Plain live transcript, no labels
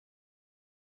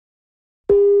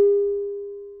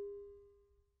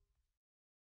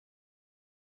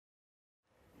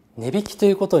値引きと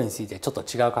いうことについてちょっと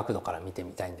違う角度から見て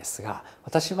みたいんですが、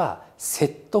私は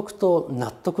説得と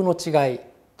納得の違い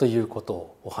ということ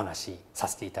をお話しさ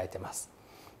せていただいてます。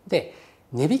で、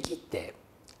値引きって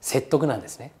説得なんで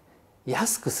すね。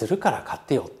安くするから買っ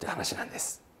てよっていう話なんで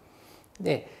す。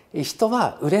で、人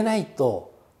は売れない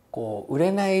と売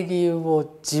れない理由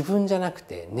を自分じゃなく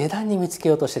て値段に見つけ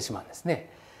ようとしてしまうんです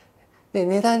ね。で、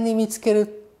値段に見つけるっ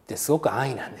てすごく安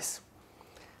易なんです。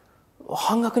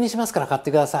半額にしますから買っ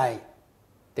てください。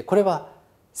で、これは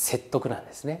説得なん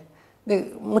ですね。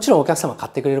で、もちろんお客様買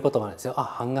ってくれることもあるんですよ。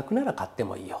半額なら買って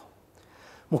もいいよ。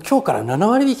もう今日から7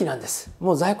割引きなんです。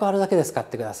もう在庫あるだけです、買っ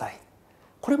てください。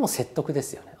これも説得で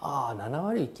すよね。7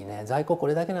割引きね、在庫こ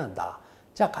れだけなんだ。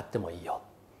じゃあ買ってもいいよ。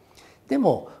で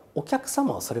もお客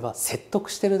様はそれは説得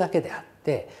してるだけであっ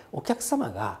て、お客様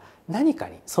が何か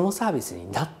にそのサービス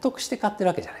に納得して買ってる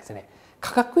わけじゃないですね。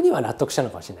価格には納得したの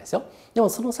かもしれないですよ。でも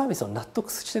そのサービスを納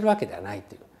得してるわけではない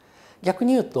という。逆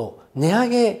に言うと値上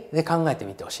げで考えて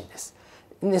みてほしいんです。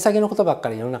値下げのことばっか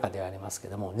り世の中ではありますけ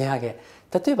ども、値上げ、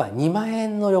例えば2万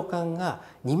円の旅館が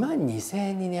2万2,000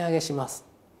円に値上げします。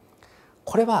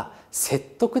これは説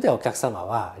得でお客様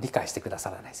は理解してくだ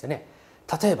さらないですよね。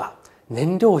例えば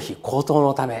燃料費高騰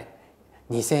のため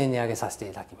2,000円値上げさせて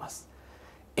いただきます。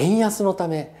円安のた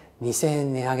め2,000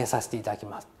円値上げさせていただき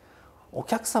ます。お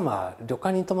客様旅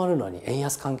館に泊まるのに円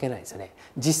安関係ないですよね。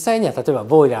実際には例えば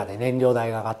ボイラーで燃料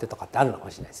代が上がってとかってあるのか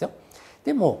もしれないですよ。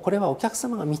でもこれはお客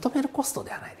様が認めるコスト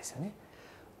ではないですよね。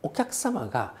お客様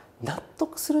が納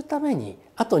得するために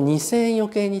あと2,000円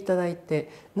余計にいただいて、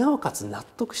なおかつ納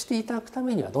得していただくた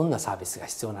めにはどんなサービスが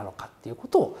必要なのかっていうこ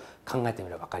とを考えてみ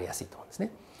れば分かりやすいと思うんです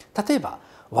ね。例えば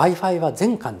Wi-Fi は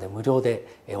全館で無料で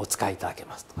お使いいただけ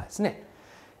ますとかですね。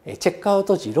チェックアウ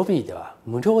ト時ロビーでは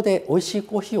無料で美味しい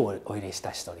コーヒーをお入れい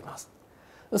たしております。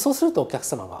そうするとお客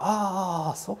様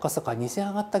がそうかそうか2,000円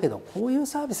上がったけどこういう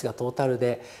サービスがトータル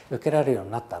で受けられるよう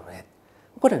になったのね。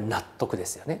これは納得で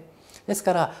すよね。です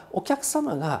からお客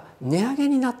様が値上げ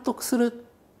に納得するっ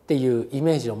ていうイ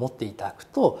メージを持っていただく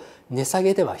と、値下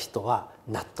げでは人は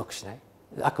納得しない。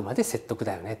あくまで説得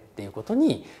だよねっていうこと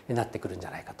になってくるんじゃ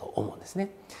ないかと思うんです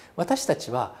ね。私たち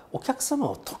はお客様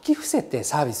を説き伏せて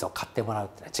サービスを買ってもらうっ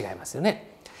ていうのは違いますよね。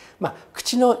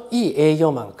口のいい営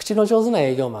業マン、口の上手な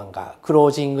営業マンがクロ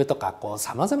ージングとか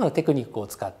さまざまなテクニックを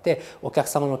使ってお客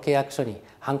様の契約書に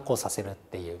ハンコさせるっ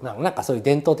ていう、なんかそういう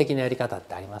伝統的なやり方っ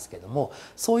てありますけども、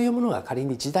そういうものが仮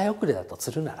に時代遅れだとす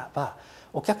るならば、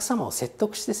お客様を説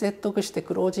得して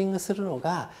クロージングするの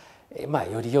が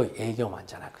より良い営業マン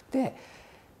じゃなくて、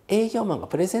営業マンが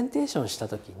プレゼンテーションした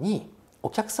時にお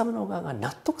客様の側が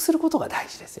納得することが大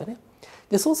事ですよね。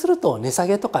で、そうすると値下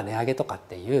げとか値上げとかっ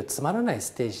ていうつまらない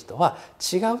ステージとは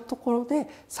違うところで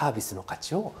サービスの価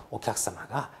値をお客様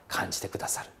が感じてくだ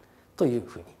さるという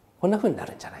ふうに、こんなふうにな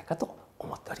るんじゃないかと